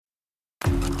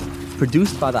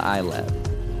Produced by the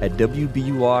iLab at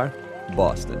WBUR,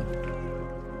 Boston.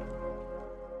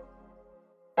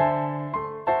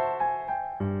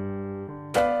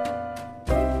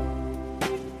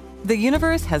 The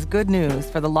universe has good news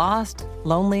for the lost,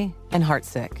 lonely, and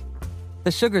heartsick.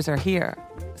 The Sugars are here,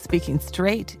 speaking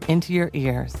straight into your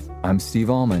ears. I'm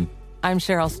Steve Allman. I'm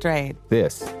Cheryl Strayed.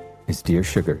 This is Dear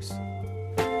Sugars.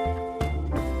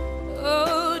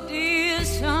 Oh, dear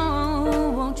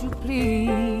song, won't you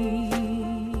please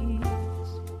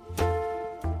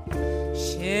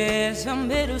share some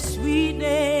bittersweet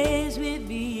days with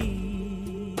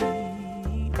me?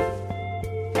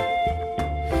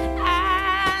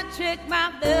 I check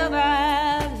my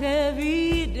mailbox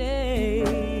every day.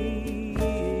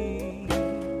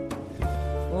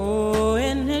 Oh,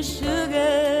 and the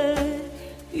sugar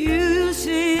you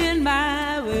send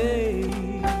my way.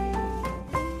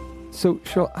 So,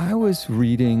 Cheryl, I was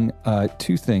reading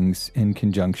two things in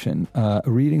conjunction.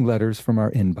 Reading letters from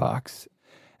our inbox,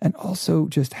 and also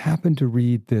just happened to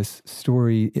read this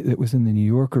story that was in the New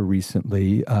Yorker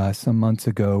recently, some months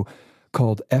ago,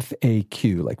 called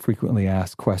FAQ, like Frequently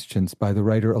Asked Questions, by the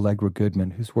writer Allegra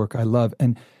Goodman, whose work I love.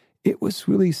 And it was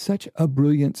really such a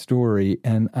brilliant story,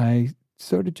 and I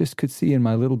sort of just could see in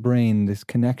my little brain this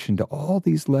connection to all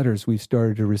these letters we've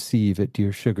started to receive at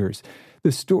Dear Sugars.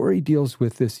 The story deals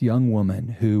with this young woman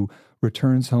who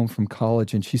returns home from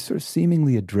college, and she's sort of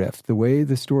seemingly adrift. The way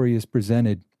the story is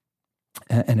presented,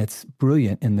 and it's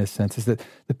brilliant in this sense, is that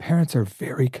the parents are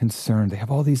very concerned. They have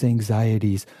all these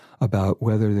anxieties about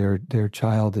whether their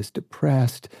child is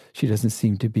depressed. She doesn't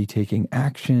seem to be taking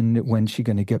action. When's she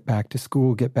going to get back to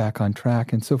school, get back on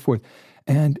track, and so forth.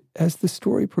 And as the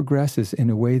story progresses in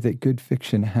a way that good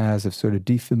fiction has of sort of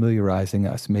defamiliarizing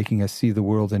us, making us see the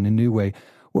world in a new way,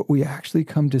 what we actually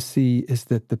come to see is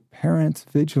that the parents'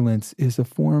 vigilance is a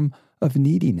form of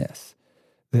neediness,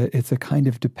 that it's a kind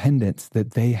of dependence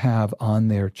that they have on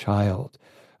their child.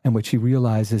 And what she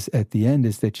realizes at the end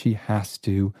is that she has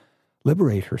to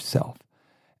liberate herself.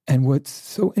 And what's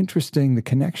so interesting, the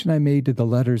connection I made to the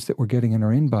letters that we're getting in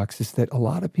our inbox, is that a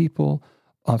lot of people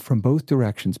from both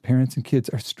directions, parents and kids,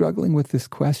 are struggling with this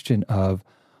question of,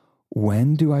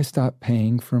 when do I stop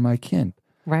paying for my kin?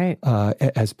 Right.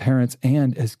 As parents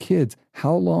and as kids,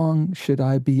 how long should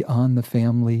I be on the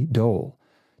family dole?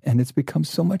 And it's become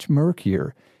so much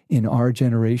murkier in our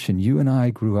generation. You and I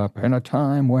grew up in a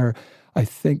time where I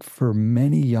think for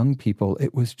many young people,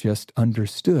 it was just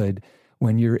understood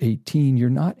when you're 18,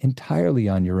 you're not entirely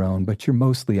on your own, but you're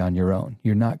mostly on your own.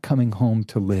 You're not coming home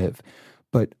to live.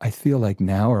 But I feel like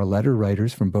now our letter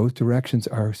writers from both directions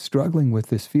are struggling with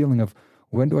this feeling of,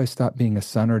 when do I stop being a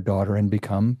son or daughter and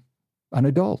become an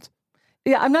adult?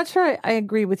 Yeah, I'm not sure I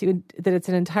agree with you that it's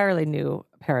an entirely new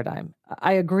paradigm.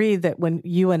 I agree that when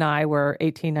you and I were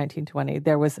 18, 19, 20,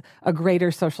 there was a greater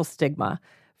social stigma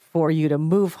for you to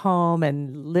move home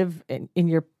and live in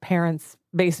your parents'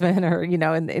 basement or,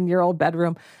 in your old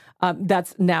bedroom.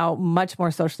 That's now much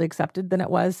more socially accepted than it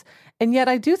was. And yet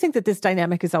I do think that this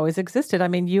dynamic has always existed. I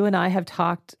mean, you and I have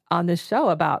talked on this show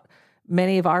about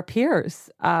many of our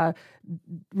peers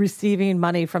receiving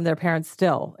money from their parents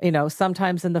still,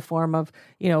 sometimes in the form of,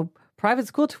 private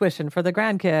school tuition for the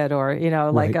grandkid or,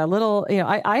 like a little,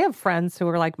 I have friends who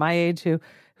are like my age who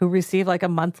receive like a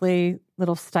monthly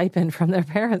little stipend from their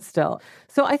parents still.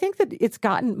 So I think that it's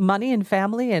gotten money and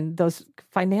family and those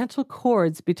financial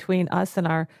cords between us and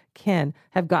our kin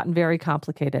have gotten very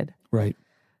complicated. Right.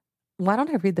 Why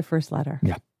don't I read the first letter?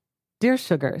 Yeah. Dear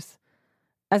Sugars,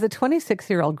 as a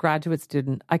 26-year-old graduate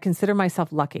student, I consider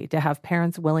myself lucky to have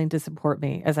parents willing to support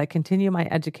me as I continue my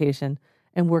education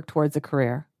and work towards a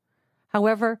career.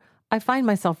 However, I find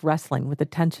myself wrestling with the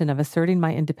tension of asserting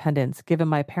my independence given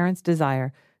my parents'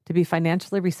 desire to be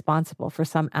financially responsible for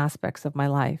some aspects of my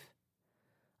life.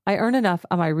 I earn enough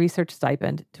on my research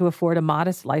stipend to afford a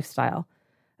modest lifestyle,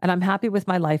 and I'm happy with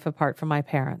my life apart from my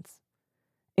parents.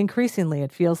 Increasingly,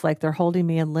 it feels like they're holding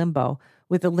me in limbo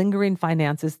with the lingering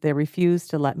finances they refuse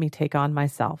to let me take on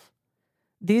myself.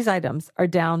 These items are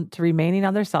down to remaining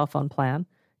on their cell phone plan,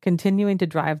 continuing to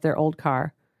drive their old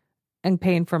car, and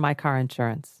paying for my car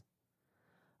insurance.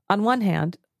 On one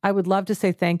hand, I would love to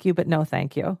say thank you, but no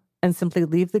thank you, and simply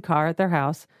leave the car at their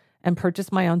house and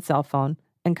purchase my own cell phone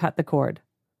and cut the cord.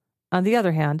 On the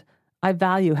other hand, I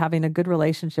value having a good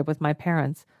relationship with my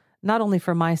parents, not only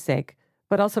for my sake,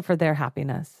 but also for their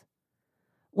happiness.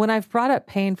 When I've brought up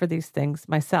paying for these things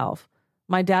myself,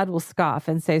 my dad will scoff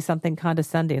and say something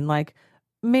condescending like,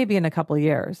 maybe in a couple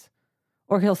years.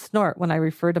 Or he'll snort when I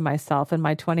refer to myself and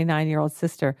my 29-year-old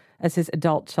sister as his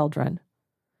adult children.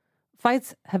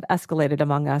 Fights have escalated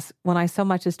among us when I so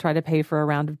much as try to pay for a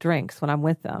round of drinks when I'm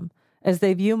with them, as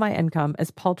they view my income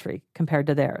as paltry compared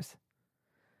to theirs.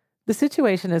 The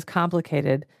situation is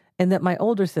complicated in that my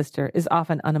older sister is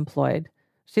often unemployed.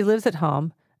 She lives at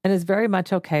home and is very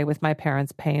much okay with my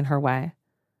parents paying her way.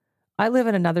 I live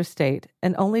in another state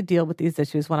and only deal with these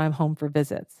issues when I'm home for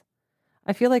visits.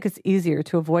 I feel like it's easier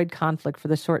to avoid conflict for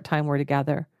the short time we're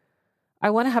together. I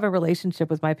want to have a relationship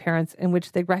with my parents in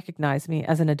which they recognize me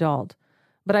as an adult,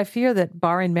 but I fear that,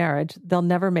 barring marriage, they'll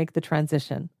never make the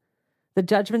transition. The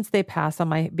judgments they pass on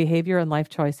my behavior and life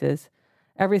choices,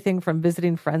 everything from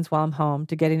visiting friends while I'm home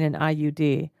to getting an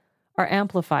IUD, are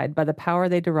amplified by the power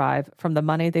they derive from the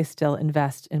money they still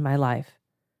invest in my life.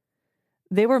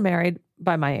 They were married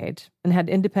by my age and had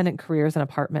independent careers and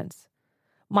apartments.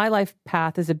 My life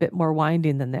path is a bit more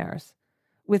winding than theirs.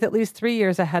 With at least 3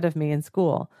 years ahead of me in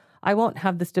school, I won't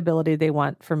have the stability they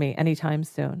want for me anytime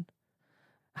soon.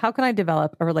 How can I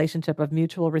develop a relationship of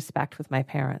mutual respect with my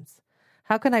parents?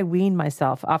 How can I wean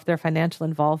myself off their financial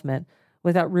involvement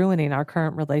without ruining our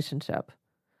current relationship?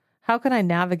 How can I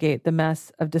navigate the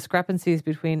mess of discrepancies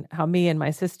between how me and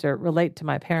my sister relate to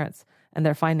my parents and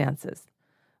their finances?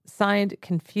 Signed,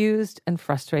 confused and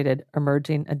frustrated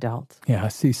emerging adult. Yeah,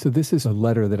 see, so this is a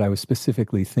letter that I was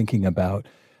specifically thinking about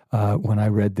when I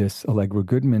read this Allegra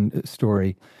Goodman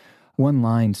story. One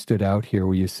line stood out here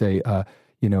where you say,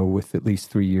 with at least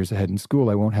 3 years ahead in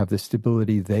school, I won't have the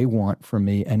stability they want from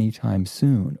me anytime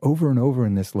soon. Over and over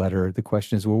in this letter, the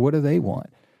question is, well, what do they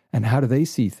want? And how do they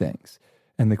see things?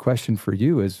 And the question for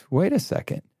you is, wait a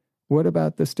second, what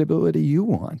about the stability you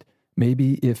want?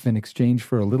 Maybe if in exchange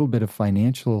for a little bit of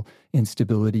financial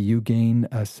instability, you gain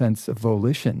a sense of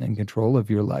volition and control of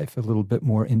your life, a little bit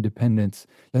more independence.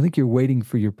 I think you're waiting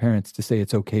for your parents to say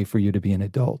it's okay for you to be an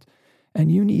adult.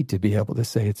 And you need to be able to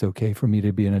say it's okay for me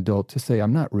to be an adult, to say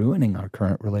I'm not ruining our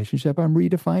current relationship, I'm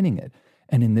redefining it.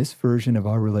 And in this version of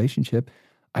our relationship,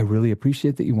 I really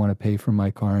appreciate that you want to pay for my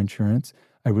car insurance.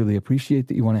 I really appreciate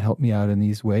that you want to help me out in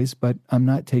these ways, but I'm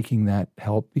not taking that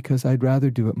help because I'd rather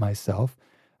do it myself.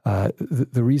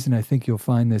 The reason I think you'll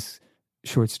find this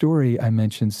short story I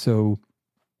mentioned so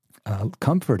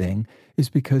comforting is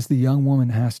because the young woman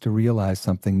has to realize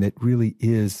something that really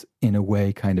is, in a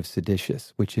way, kind of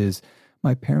seditious, which is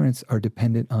my parents are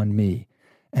dependent on me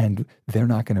and they're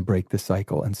not going to break the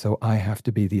cycle. And so I have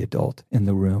to be the adult in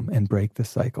the room and break the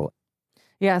cycle.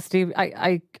 Yeah, Steve,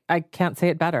 I can't say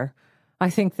it better. I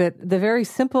think that the very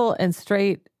simple and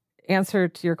straight answer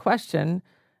to your question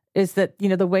is that,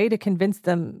 the way to convince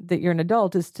them that you're an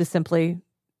adult is to simply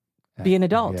be an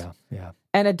adult. Yeah.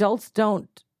 And adults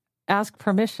don't ask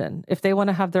permission. If they want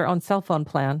to have their own cell phone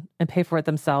plan and pay for it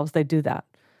themselves, they do that.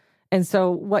 And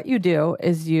so what you do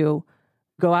is you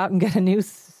go out and get a new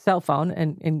cell phone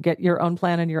and get your own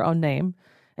plan in your own name,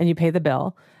 and you pay the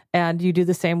bill. And you do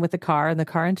the same with the car and the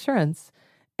car insurance.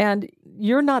 And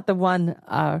you're not the one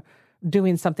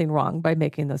doing something wrong by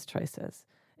making those choices.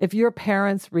 If your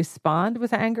parents respond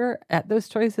with anger at those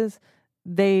choices,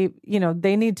 they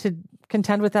need to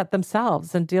contend with that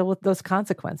themselves and deal with those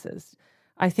consequences.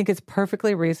 I think it's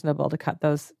perfectly reasonable to cut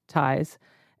those ties,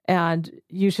 and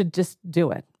you should just do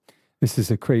it. This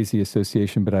is a crazy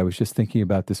association, but I was just thinking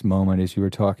about this moment as you were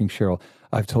talking, Cheryl.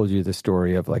 I've told you the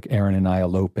story of like Erin and I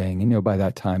eloping. And, by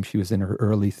that time she was in her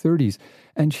early 30s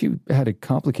and she had a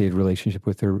complicated relationship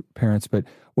with her parents. But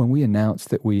when we announced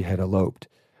that we had eloped,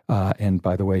 and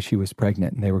by the way, she was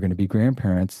pregnant and they were going to be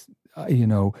grandparents,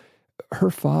 her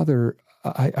father,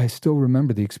 I still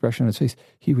remember the expression on his face.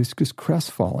 He was just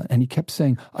crestfallen and he kept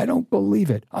saying, I don't believe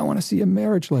it. I want to see a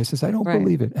marriage license. I don't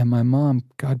believe it. And my mom,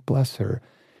 God bless her,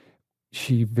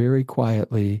 she very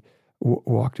quietly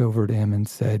walked over to him and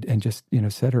said, and just,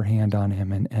 set her hand on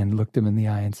him and looked him in the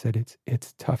eye and said,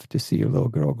 it's tough to see your little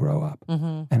girl grow up.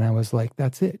 Mm-hmm. And I was like,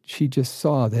 that's it. She just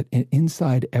saw that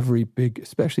inside every big,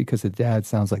 especially because the dad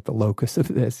sounds like the locus of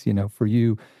this, for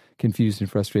you, confused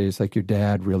and frustrated. It's like your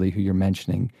dad really, who you're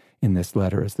mentioning in this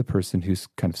letter, as the person who's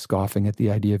kind of scoffing at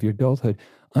the idea of your adulthood.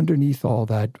 Underneath all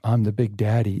that, I'm the big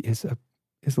daddy is a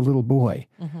little boy,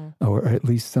 mm-hmm. or at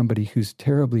least somebody who's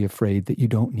terribly afraid that you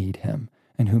don't need him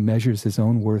and who measures his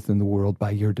own worth in the world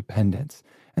by your dependence.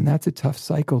 And that's a tough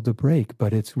cycle to break,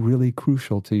 but it's really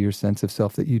crucial to your sense of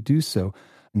self that you do so,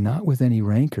 not with any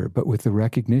rancor, but with the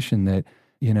recognition that,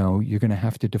 you're going to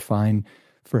have to define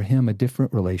for him a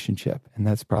different relationship. And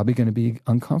that's probably going to be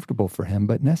uncomfortable for him,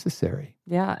 but necessary.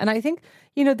 Yeah. And I think,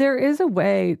 there is a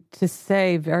way to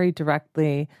say very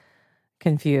directly,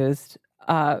 confused,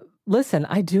 listen,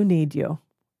 I do need you.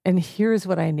 And here's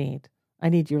what I need. I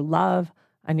need your love.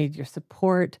 I need your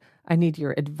support. I need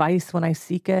your advice when I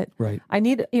seek it. Right. I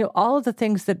need, all of the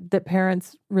things that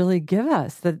parents really give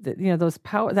us,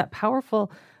 that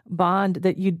powerful bond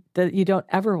that you don't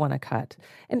ever want to cut.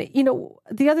 And,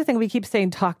 the other thing we keep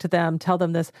saying, talk to them, tell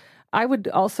them this. I would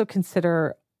also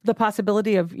consider the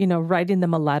possibility of, writing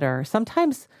them a letter.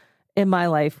 Sometimes in my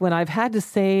life, when I've had to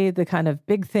say the kind of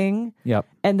big thing,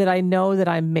 and that I know that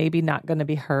I'm maybe not going to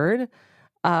be heard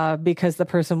because the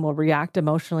person will react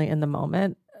emotionally in the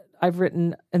moment, I've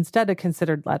written instead a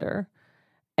considered letter.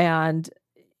 And,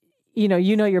 you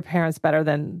know your parents better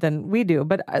than we do,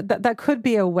 but that could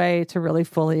be a way to really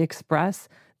fully express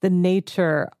the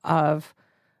nature of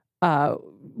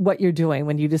what you're doing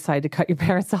when you decide to cut your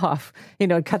parents off,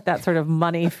 cut that sort of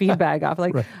money feedback off.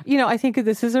 Like, right. I think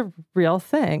this is a real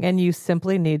thing, and you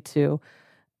simply need to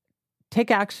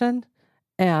take action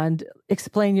and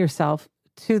explain yourself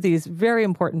to these very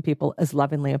important people as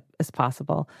lovingly as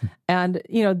possible. And,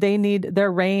 they need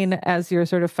their reign as your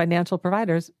sort of financial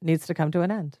providers needs to come to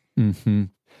an end. Mm-hmm.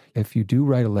 If you do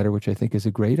write a letter, which I think is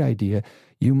a great idea,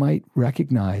 you might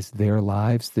recognize their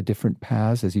lives, the different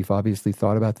paths, as you've obviously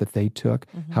thought about that they took,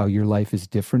 how your life is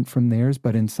different from theirs,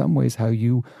 but in some ways how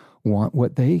you want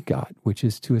what they got, which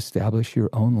is to establish your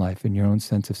own life and your own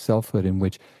sense of selfhood, in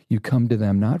which you come to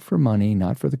them not for money,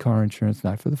 not for the car insurance,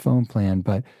 not for the phone plan,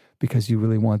 but because you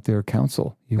really want their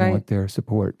counsel. You want their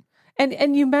support.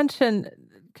 And you mentioned,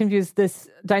 Confused, this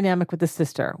dynamic with the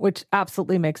sister, which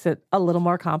absolutely makes it a little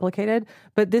more complicated.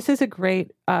 But this is a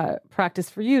great practice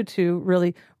for you to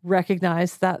really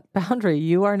recognize that boundary.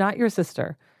 You are not your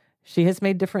sister. She has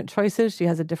made different choices. She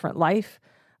has a different life.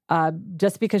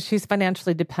 Just because she's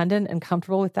financially dependent and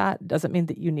comfortable with that doesn't mean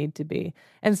that you need to be.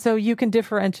 And so you can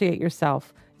differentiate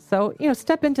yourself. So,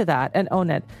 step into that and own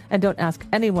it, and don't ask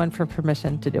anyone for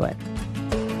permission to do it.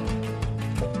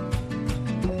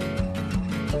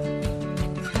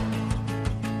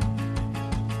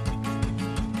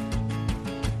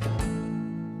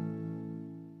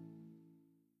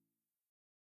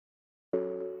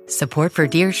 Support for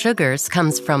Dear Sugars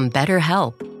comes from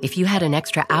BetterHelp. If you had an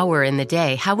extra hour in the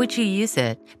day, how would you use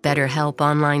it? BetterHelp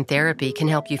Online Therapy can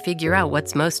help you figure out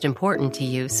what's most important to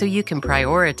you so you can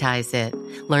prioritize it.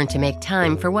 Learn to make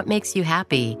time for what makes you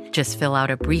happy. Just fill out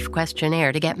a brief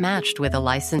questionnaire to get matched with a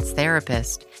licensed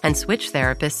therapist, and switch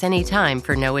therapists anytime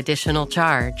for no additional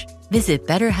charge. Visit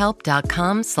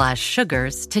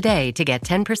betterhelp.com/sugars today to get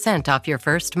 10% off your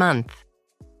first month.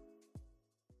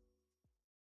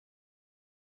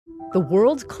 The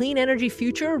world's clean energy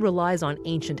future relies on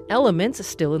ancient elements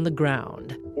still in the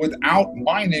ground. Without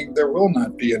mining, there will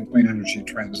not be a clean energy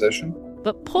transition.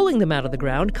 But pulling them out of the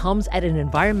ground comes at an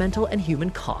environmental and human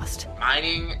cost.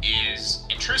 Mining is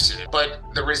intrusive, but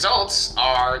the results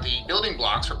are the building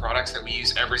blocks for products that we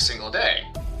use every single day.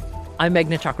 I'm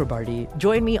Meghna Chakrabarty.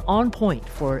 Join me on Point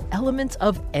for Elements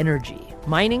of Energy,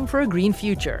 Mining for a Green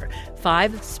Future.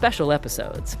 5 special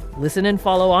episodes. Listen and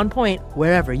follow On Point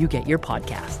wherever you get your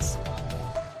podcasts.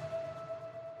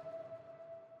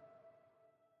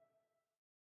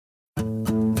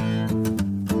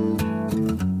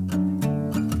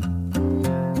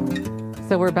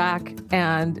 So we're back,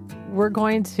 and we're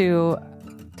going to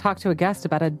talk to a guest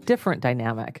about a different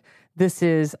dynamic. This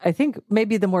is, I think,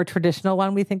 maybe the more traditional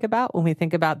one we think about when we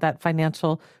think about that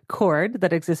financial cord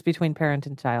that exists between parent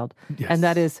and child. Yes. And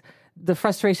that is the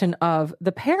frustration of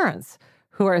the parents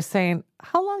who are saying,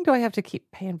 how long do I have to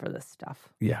keep paying for this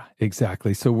stuff? Yeah,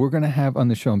 exactly. So we're going to have on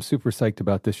the show, I'm super psyched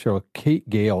about this show, Kate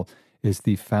Gale is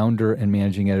the founder and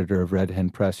managing editor of Red Hen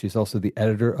Press. She's also the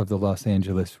editor of the Los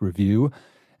Angeles Review.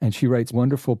 And she writes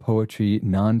wonderful poetry,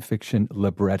 nonfiction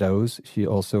librettos. She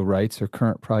also writes, her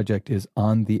current project is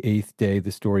On the Eighth Day,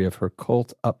 the story of her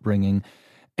cult upbringing.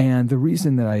 And the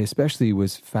reason that I especially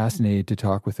was fascinated to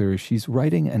talk with her is she's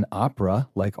writing an opera,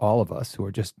 like all of us who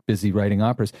are just busy writing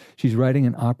operas. She's writing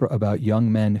an opera about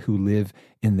young men who live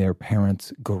in their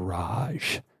parents'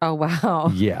 garage. Oh, wow.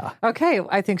 Yeah. Okay,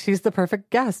 I think she's the perfect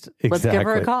guest. Exactly. Let's give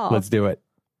her a call. Let's do it.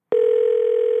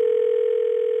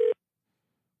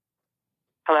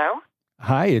 Hello?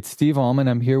 Hi, it's Steve Allman.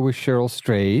 I'm here with Cheryl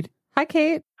Strayed. Hi,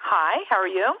 Kate. Hi, how are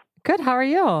you? Good, how are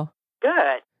you?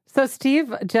 Good. So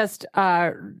Steve just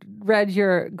read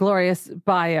your glorious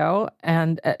bio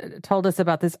and told us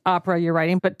about this opera you're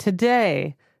writing. But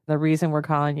today, the reason we're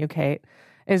calling you, Kate,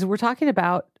 is we're talking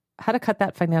about how to cut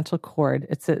that financial cord.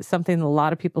 It's something that a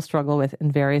lot of people struggle with in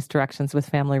various directions with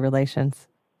family relations.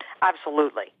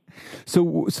 Absolutely.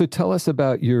 So tell us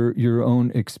about your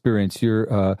own experience.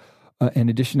 You're in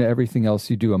addition to everything else,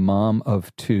 you do a mom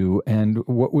of 2. And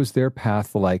what was their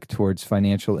path like towards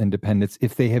financial independence,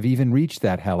 if they have even reached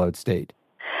that hallowed state?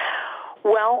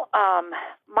 Well,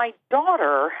 my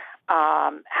daughter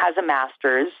has a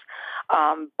master's,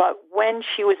 but when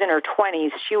she was in her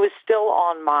 20s, she was still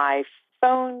on my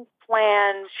phone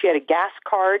plans. She had a gas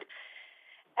card,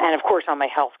 and of course on my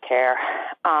health care,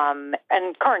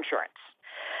 and car insurance.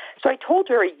 So I told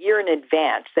her a year in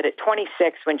advance that at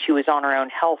 26, when she was on her own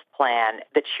health plan,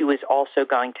 that she was also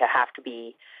going to have to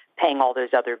be paying all those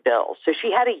other bills. So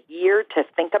she had a year to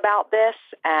think about this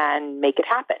and make it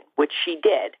happen, which she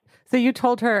did. So you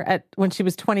told her when she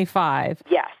was 25.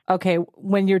 Yes. Okay,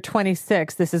 when you're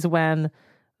 26, this is when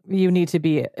you need to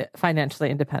be financially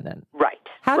independent. Right.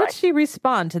 How did she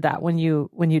respond to that when you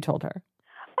told her?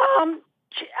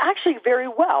 Actually, very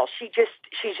well. She just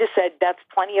said that's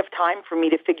plenty of time for me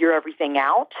to figure everything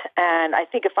out. And I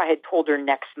think if I had told her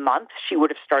next month, she would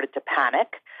have started to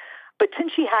panic. But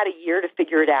since she had a year to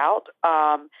figure it out,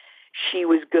 she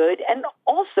was good. And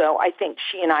also, I think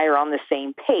she and I are on the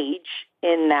same page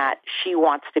in that she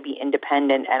wants to be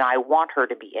independent and I want her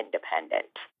to be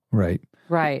independent. Right.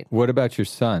 Right. What about your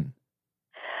son?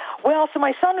 Well, so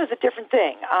my son was a different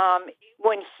thing.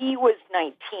 When he was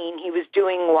 19, he was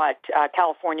doing what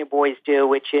California boys do,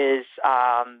 which is,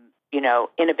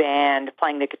 in a band,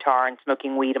 playing the guitar and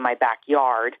smoking weed in my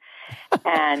backyard.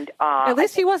 And at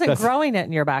least he wasn't growing it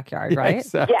in your backyard, right? Yeah,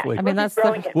 exactly. Yes, I mean, that's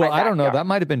I don't know. That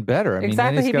might have been better. I mean,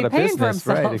 exactly. then He'd he's got be a paying for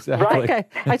business, himself. right? Exactly. Okay,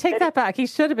 I take that back. He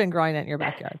should have been growing it in your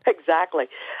backyard. Exactly.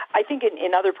 I think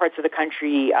in other parts of the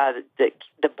country,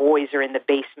 the boys are in the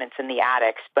basements and the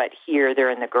attics, but here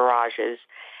they're in the garages.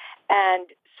 And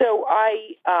so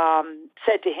I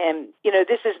said to him,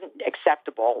 this isn't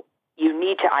acceptable. You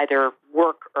need to either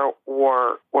work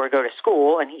or go to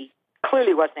school. And he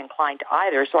clearly wasn't inclined to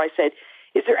either. So I said,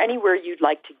 is there anywhere you'd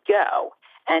like to go?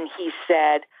 And he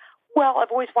said, well,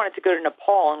 I've always wanted to go to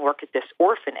Nepal and work at this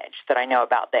orphanage that I know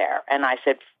about there. And I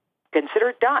said, consider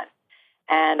it done.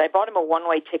 And I bought him a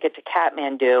one-way ticket to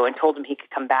Kathmandu and told him he could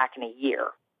come back in a year.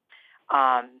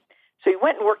 So he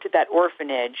went and worked at that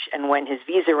orphanage, and when his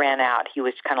visa ran out, he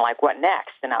was kind of like, what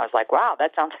next? And I was like, wow,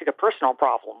 that sounds like a personal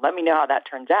problem. Let me know how that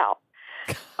turns out.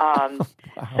 Wow.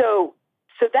 So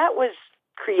that was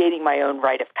creating my own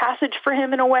rite of passage for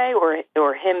him in a way,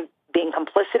 or him being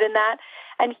complicit in that.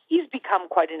 And he's become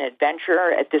quite an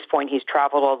adventurer. At this point, he's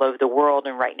traveled all over the world,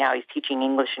 and right now he's teaching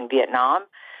English in Vietnam.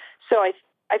 So I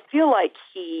feel like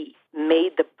he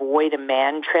made the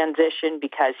boy-to-man transition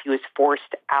because he was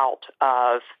forced out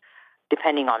of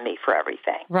depending on me for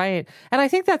everything. Right. And I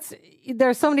think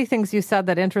there's so many things you said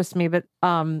that interest me, but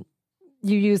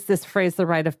you use this phrase, the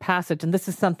rite of passage. And this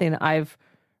is something I've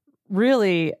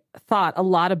really thought a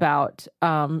lot about.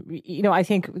 I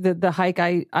think the hike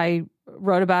I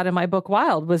wrote about in my book,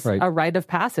 Wild, was a rite of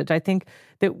passage. I think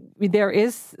that there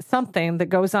is something that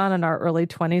goes on in our early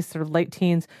 20s, sort of late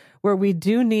teens, where we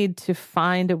do need to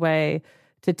find a way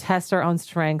to test our own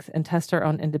strength and test our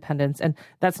own independence. And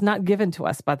that's not given to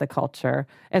us by the culture.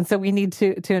 And so we need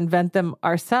to invent them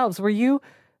ourselves. Were you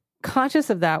conscious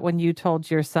of that when you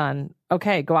told your son,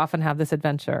 okay, go off and have this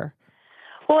adventure?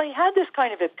 Well, I had this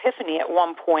kind of epiphany at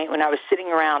one point when I was sitting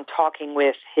around talking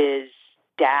with his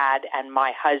dad and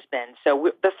my husband.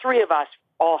 So the three of us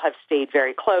all have stayed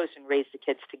very close and raised the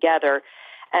kids together.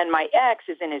 And my ex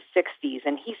is in his 60s,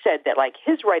 and he said that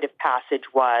his rite of passage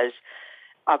was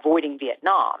avoiding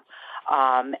Vietnam.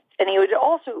 And he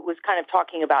was kind of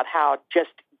talking about how just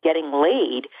getting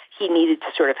laid, he needed to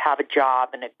sort of have a job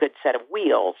and a good set of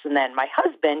wheels. And then my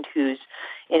husband, who's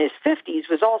in his 50s,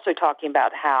 was also talking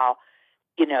about how,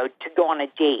 to go on a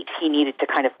date, he needed to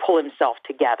kind of pull himself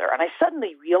together. And I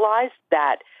suddenly realized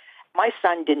that my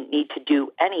son didn't need to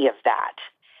do any of that.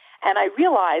 And I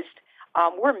realized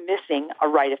we're missing a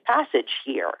rite of passage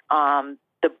here.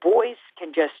 The boys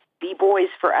can just be boys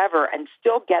forever and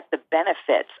still get the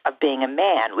benefits of being a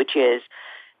man, which is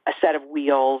a set of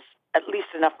wheels, at least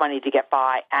enough money to get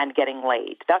by, and getting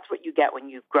laid. That's what you get when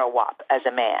you grow up as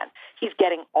a man. He's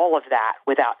getting all of that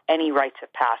without any rites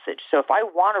of passage. So if I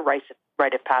want a rite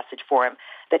of passage for him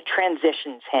that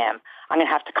transitions him, I'm going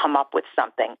to have to come up with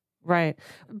something. Right.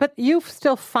 But you've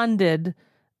still funded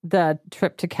the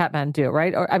trip to Kathmandu,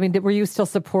 right? Or, were you still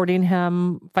supporting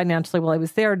him financially while he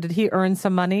was there? Did he earn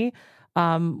some money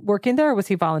working there, or was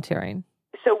he volunteering?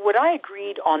 So what I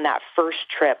agreed on that first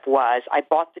trip was I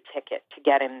bought the ticket to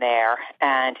get him there,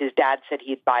 and his dad said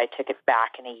he'd buy a ticket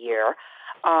back in a year.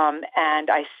 And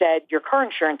I said, your car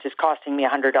insurance is costing me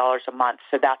 $100 a month,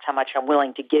 so that's how much I'm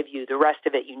willing to give you. The rest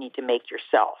of it you need to make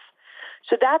yourself.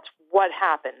 So that's what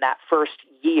happened that first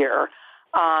year.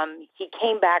 He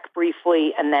came back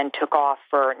briefly and then took off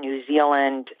for New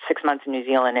Zealand, 6 months in New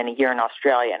Zealand and a year in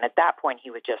Australia. And at that point,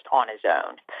 he was just on his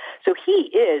own. So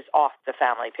he is off the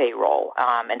family payroll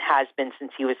and has been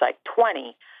since he was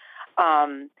 20.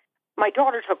 My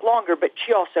daughter took longer, but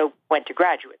she also went to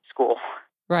graduate school.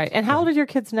 Right. And how old are your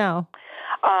kids now?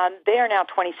 They are now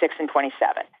 26 and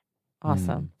 27.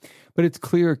 Awesome. But it's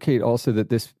clear, Kate, also that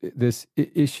this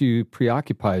issue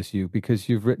preoccupies you because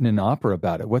you've written an opera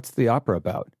about it. What's the opera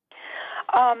about?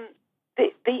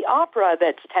 The opera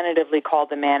that's tentatively called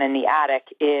The Man in the Attic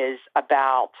is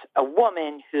about a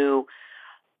woman who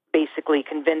basically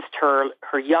convinced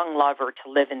her young lover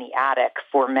to live in the attic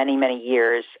for many, many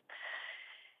years.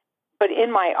 But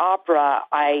in my opera,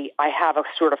 I have a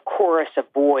sort of chorus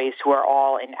of boys who are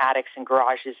all in attics and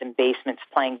garages and basements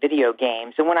playing video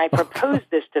games. And when I proposed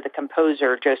this to the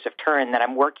composer, Joseph Turin, that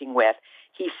I'm working with,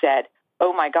 he said,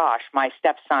 "Oh my gosh, my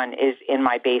stepson is in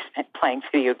my basement playing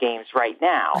video games right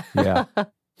now." Yeah.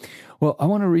 Well, I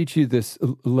want to read you this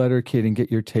letter, Kate, and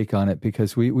get your take on it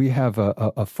because we have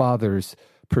a father's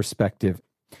perspective.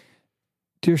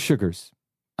 Dear Sugars,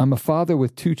 I'm a father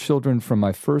with 2 children from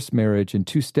my first marriage and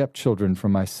 2 stepchildren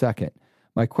from my second.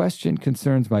 My question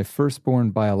concerns my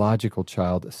firstborn biological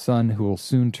child, a son who will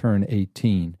soon turn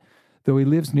 18. Though he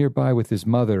lives nearby with his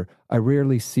mother, I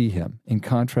rarely see him, in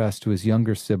contrast to his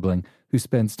younger sibling, who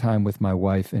spends time with my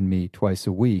wife and me twice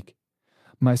a week.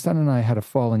 My son and I had a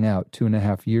falling out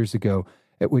 2.5 years ago,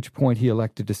 at which point he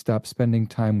elected to stop spending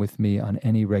time with me on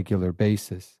any regular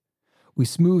basis. We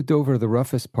smoothed over the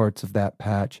roughest parts of that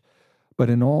patch, but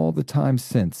in all the time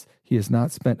since, he has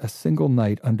not spent a single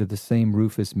night under the same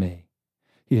roof as me.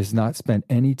 He has not spent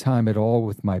any time at all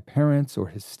with my parents or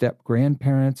his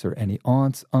step-grandparents or any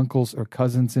aunts, uncles, or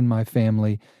cousins in my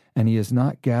family, and he has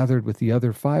not gathered with the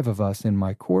other 5 of us in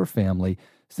my core family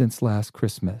since last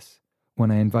Christmas.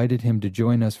 When I invited him to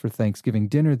join us for Thanksgiving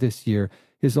dinner this year,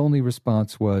 his only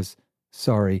response was,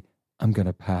 "Sorry, I'm going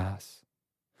to pass."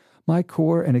 My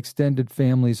core and extended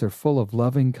families are full of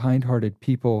loving, kind-hearted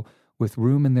people with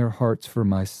room in their hearts for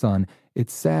my son. It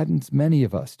saddens many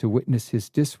of us to witness his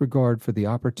disregard for the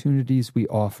opportunities we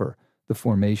offer, the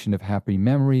formation of happy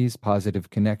memories, positive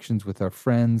connections with our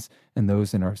friends and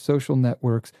those in our social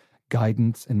networks,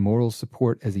 guidance and moral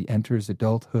support as he enters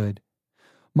adulthood.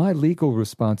 My legal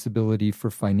responsibility for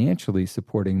financially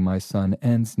supporting my son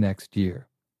ends next year.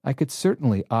 I could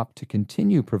certainly opt to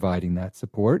continue providing that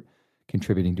support,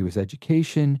 contributing to his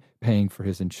education, paying for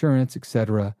his insurance,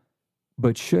 etc.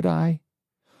 But should I?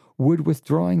 Would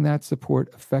withdrawing that support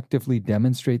effectively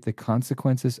demonstrate the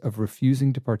consequences of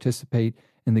refusing to participate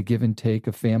in the give and take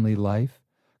of family life?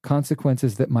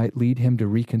 Consequences that might lead him to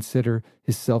reconsider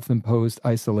his self-imposed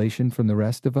isolation from the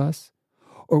rest of us?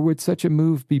 Or would such a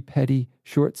move be petty,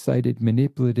 short-sighted,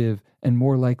 manipulative, and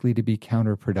more likely to be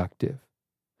counterproductive?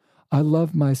 I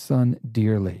love my son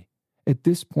dearly. At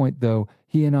this point, though,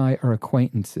 he and I are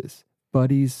acquaintances,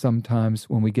 buddies sometimes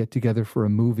when we get together for a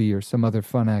movie or some other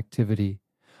fun activity.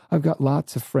 I've got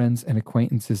lots of friends and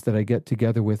acquaintances that I get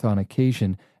together with on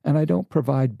occasion, and I don't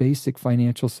provide basic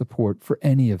financial support for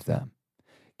any of them.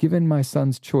 Given my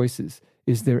son's choices,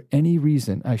 is there any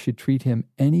reason I should treat him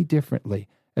any differently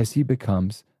as he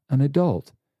becomes an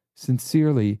adult?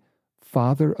 Sincerely,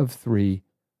 father of 3,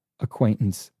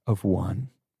 acquaintance of 1.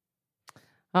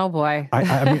 Oh, boy.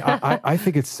 I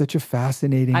think it's such a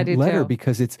fascinating letter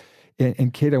because it's,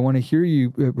 and Kate, I want to hear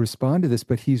you respond to this,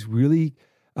 but he's really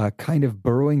kind of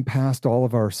burrowing past all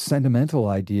of our sentimental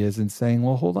ideas and saying,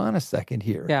 well, hold on a second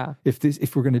here. Yeah.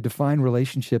 If we're going to define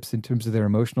relationships in terms of their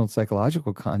emotional and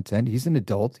psychological content, he's an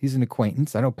adult, he's an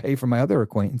acquaintance. I don't pay for my other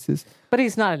acquaintances. But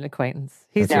he's not an acquaintance.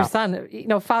 He's your son.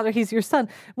 Father, he's your son.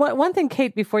 One thing,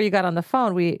 Kate, before you got on the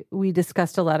phone, we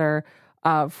discussed a letter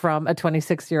from a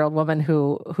 26-year-old woman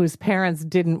whose parents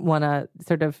didn't want to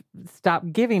sort of stop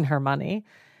giving her money.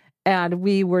 And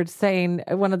we were saying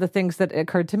one of the things that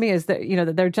occurred to me is that,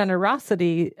 that their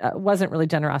generosity wasn't really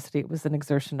generosity. It was an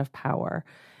exertion of power.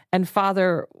 And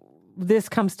Father, this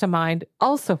comes to mind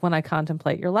also when I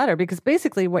contemplate your letter, because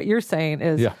basically what you're saying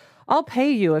is, I'll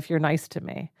pay you if you're nice to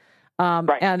me. Right.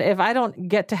 And if I don't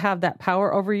get to have that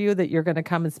power over you, that you're going to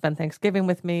come and spend Thanksgiving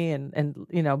with me and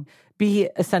be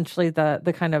essentially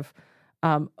the kind of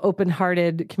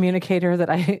open-hearted communicator that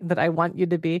I want you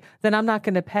to be, then I'm not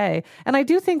going to pay. And I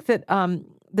do think that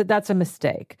that's a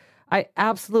mistake. I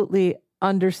absolutely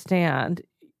understand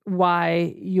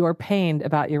why you're pained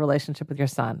about your relationship with your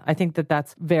son. I think that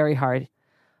that's very hard.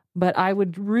 But I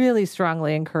would really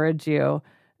strongly encourage you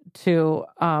to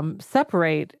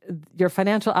separate your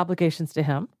financial obligations to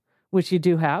him, which you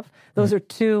do have. Those are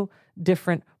 2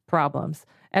 different problems.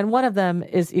 And one of them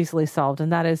is easily solved,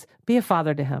 and that is be a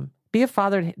father to him. Be a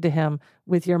father to him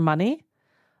with your money,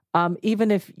 even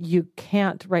if you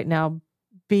can't right now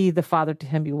be the father to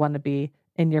him you want to be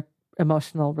in your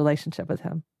emotional relationship with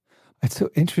him. It's so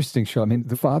interesting, Cheryl. I mean,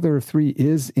 the father of 3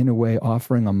 is, in a way,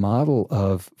 offering a model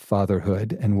of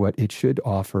fatherhood and what it should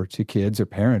offer to kids or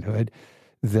parenthood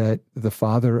that the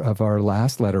father of our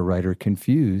last letter writer,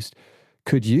 Confused,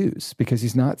 could use, because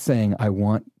he's not saying, I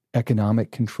want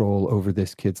economic control over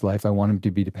this kid's life. I want him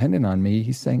to be dependent on me.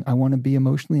 He's saying, I want to be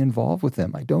emotionally involved with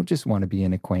him. I don't just want to be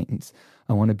an acquaintance.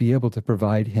 I want to be able to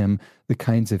provide him the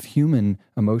kinds of human,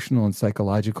 emotional, and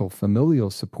psychological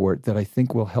familial support that I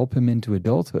think will help him into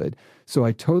adulthood. So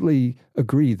I totally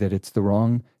agree that it's the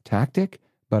wrong tactic,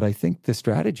 but I think the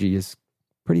strategy is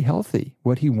pretty healthy.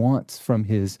 What he wants from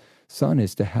his son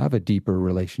is to have a deeper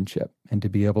relationship and to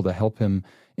be able to help him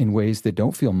in ways that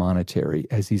don't feel monetary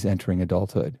as he's entering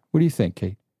adulthood. What do you think,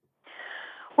 Kate?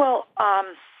 Well,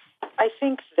 I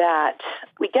think that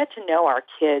we get to know our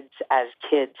kids as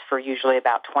kids for usually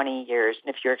about 20 years.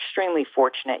 And if you're extremely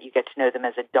fortunate, you get to know them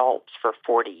as adults for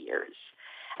 40 years.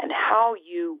 And how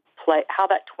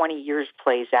that 20 years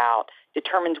plays out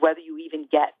determines whether you even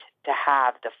get to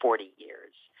have the 40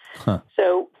 years. Huh.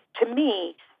 So to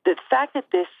me, the fact that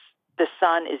the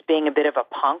son is being a bit of a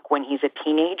punk when he's a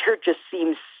teenager just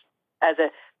seems, as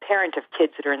a parent of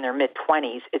kids that are in their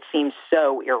mid-20s, it seems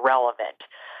so irrelevant.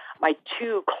 My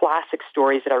two classic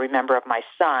stories that I remember of my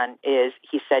son is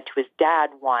he said to his dad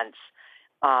once,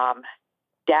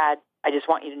 Dad, I just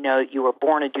want you to know that you were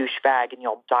born a douchebag and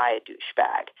you'll die a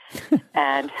douchebag.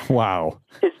 And wow.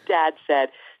 His dad said,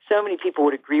 so many people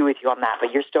would agree with you on that,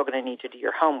 but you're still going to need to do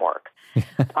your homework.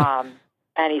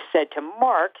 And he said to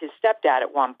Mark, his stepdad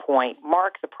at one point,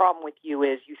 Mark, the problem with you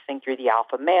is you think you're the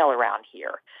alpha male around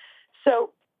here.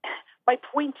 So my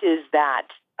point is that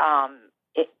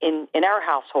in our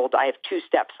household, I have two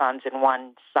stepsons and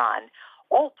one son.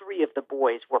 All three of the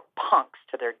boys were punks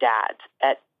to their dads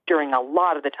during a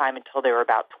lot of the time until they were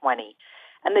about 20.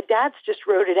 And the dads just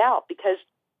wrote it out, because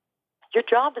your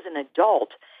job as an adult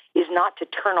is not to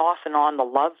turn off and on the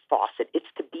love faucet. It's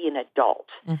to be an adult.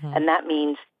 Mm-hmm. And that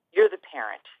means you're the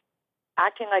parent.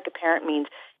 Acting like a parent means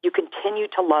you continue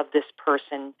to love this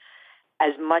person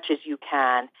as much as you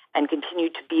can and continue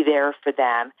to be there for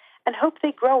them and hope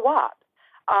they grow up.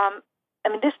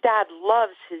 This dad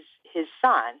loves his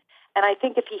son, and I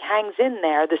think if he hangs in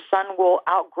there, the son will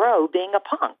outgrow being a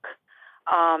punk.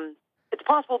 It's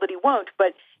possible that he won't,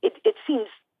 but it seems,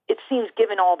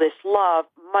 given all this love,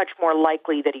 much more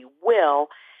likely that he will.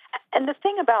 And the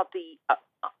thing about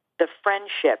the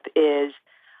friendship is,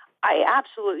 I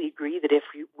absolutely agree that if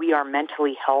we are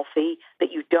mentally healthy,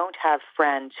 that you don't have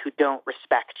friends who don't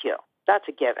respect you. That's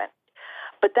a given.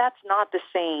 But that's not the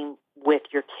same with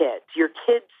your kids. Your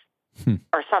kids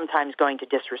are sometimes going to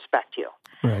disrespect you.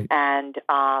 Right. And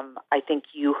I think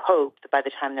you hope that by the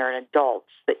time they're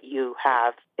adults that you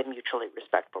have a mutually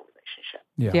respectful relationship.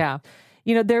 Yeah.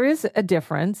 You know, there is a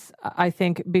difference, I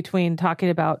think, between talking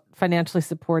about financially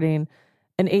supporting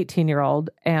an 18-year-old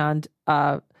and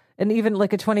even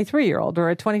like a 23-year-old or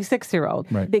a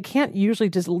 26-year-old. Right. They can't usually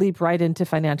just leap right into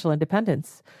financial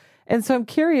independence. And so I'm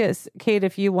curious, Kate,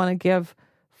 if you want to give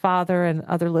Father and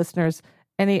other listeners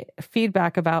any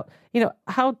feedback about,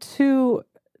 how to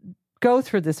go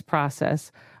through this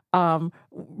process,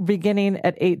 beginning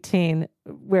at 18,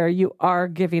 where you are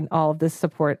giving all of this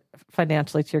support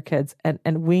financially to your kids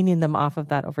and weaning them off of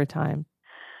that over time.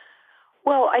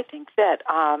 Well, I think that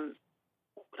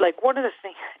one of the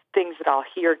things that I'll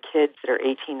hear kids that are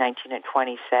 18, 19, and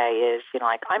 20 say is,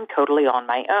 I'm totally on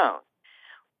my own.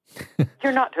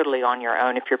 You're not totally on your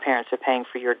own if your parents are paying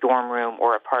for your dorm room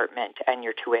or apartment and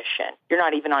your tuition. You're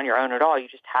not even on your own at all. You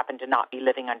just happen to not be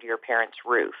living under your parents'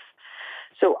 roof.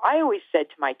 So I always said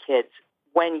to my kids,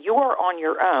 when you are on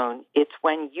your own, it's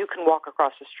when you can walk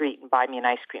across the street and buy me an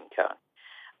ice cream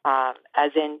cone.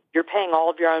 As in, you're paying all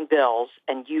of your own bills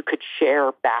and you could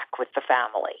share back with the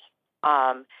family.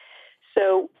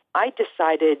 So I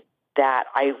decided that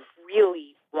I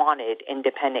really wanted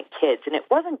independent kids. And it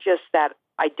wasn't just that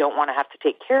I don't want to have to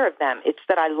take care of them. It's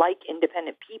that I like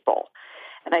independent people.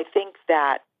 And I think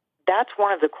that that's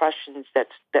one of the questions that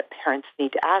parents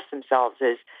need to ask themselves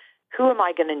is, who am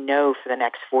I going to know for the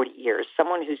next 40 years?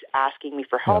 Someone who's asking me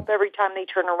for help every time they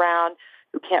turn around,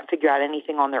 who can't figure out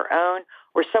anything on their own,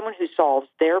 or someone who solves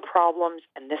their problems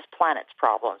and this planet's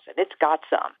problems, and it's got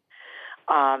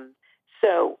some.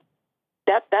 So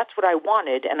that's what I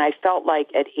wanted, and I felt like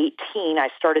at 18 I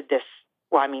started this,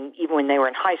 even when they were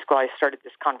in high school, I started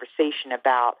this conversation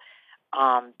about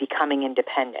becoming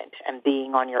independent and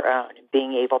being on your own and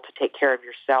being able to take care of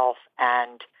yourself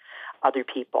and other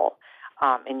people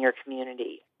in your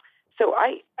community. So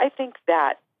I think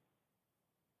that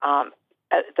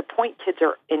at the point kids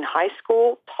are in high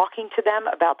school, talking to them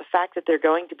about the fact that they're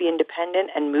going to be independent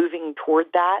and moving toward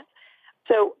that.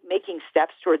 So making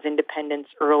steps towards independence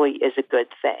early is a good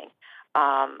thing,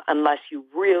 unless you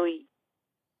really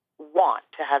want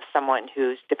to have someone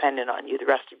who's dependent on you the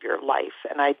rest of your life.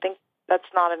 And I think that's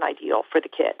not an ideal for the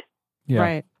kid. Yeah.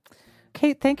 Right.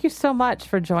 Kate, thank you so much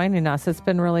for joining us. It's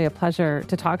been really a pleasure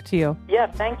to talk to you. Yeah,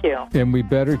 thank you. And we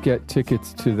better get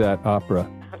tickets to that opera.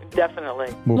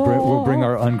 Definitely. We'll bring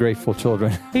our ungrateful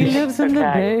children. He lives in the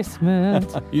basement.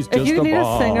 He's if just you a need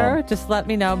bomb. a singer, just let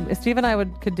me know. Steve and I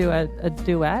could do a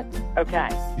duet. Okay.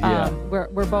 Yeah.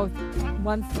 We're both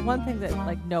one thing that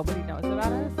like nobody knows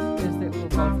about us is that we're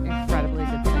both incredibly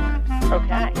good singers.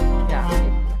 Okay.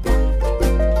 Yeah.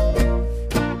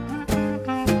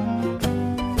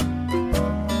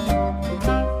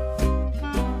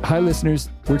 Hi, listeners.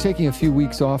 We're taking a few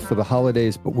weeks off for the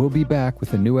holidays, but we'll be back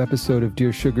with a new episode of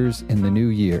Dear Sugars in the new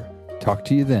year. Talk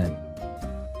to you then.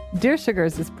 Dear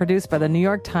Sugars is produced by the New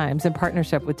York Times in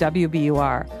partnership with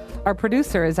WBUR. Our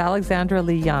producer is Alexandra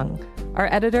Lee Young. Our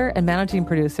editor and managing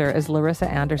producer is Larissa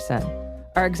Anderson.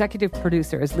 Our executive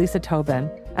producer is Lisa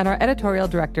Tobin. And our editorial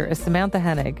director is Samantha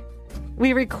Hennig.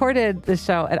 We recorded the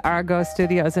show at Argo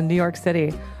Studios in New York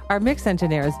City. Our mix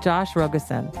engineer is Josh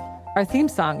Rogeson. Our theme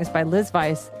song is by Liz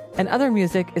Weiss, and other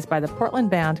music is by the Portland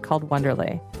band called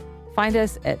Wonderly. Find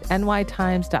us at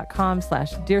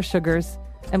nytimes.com/dearsugars,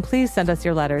 and please send us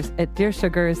your letters at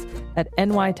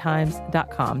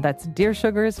dearsugars@nytimes.com. That's Dear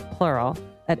Sugars, plural,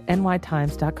 at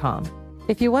nytimes.com.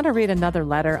 If you want to read another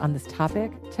letter on this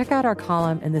topic, check out our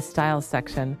column in the Styles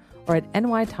section or at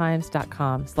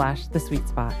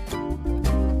nytimes.com/thesweetspot.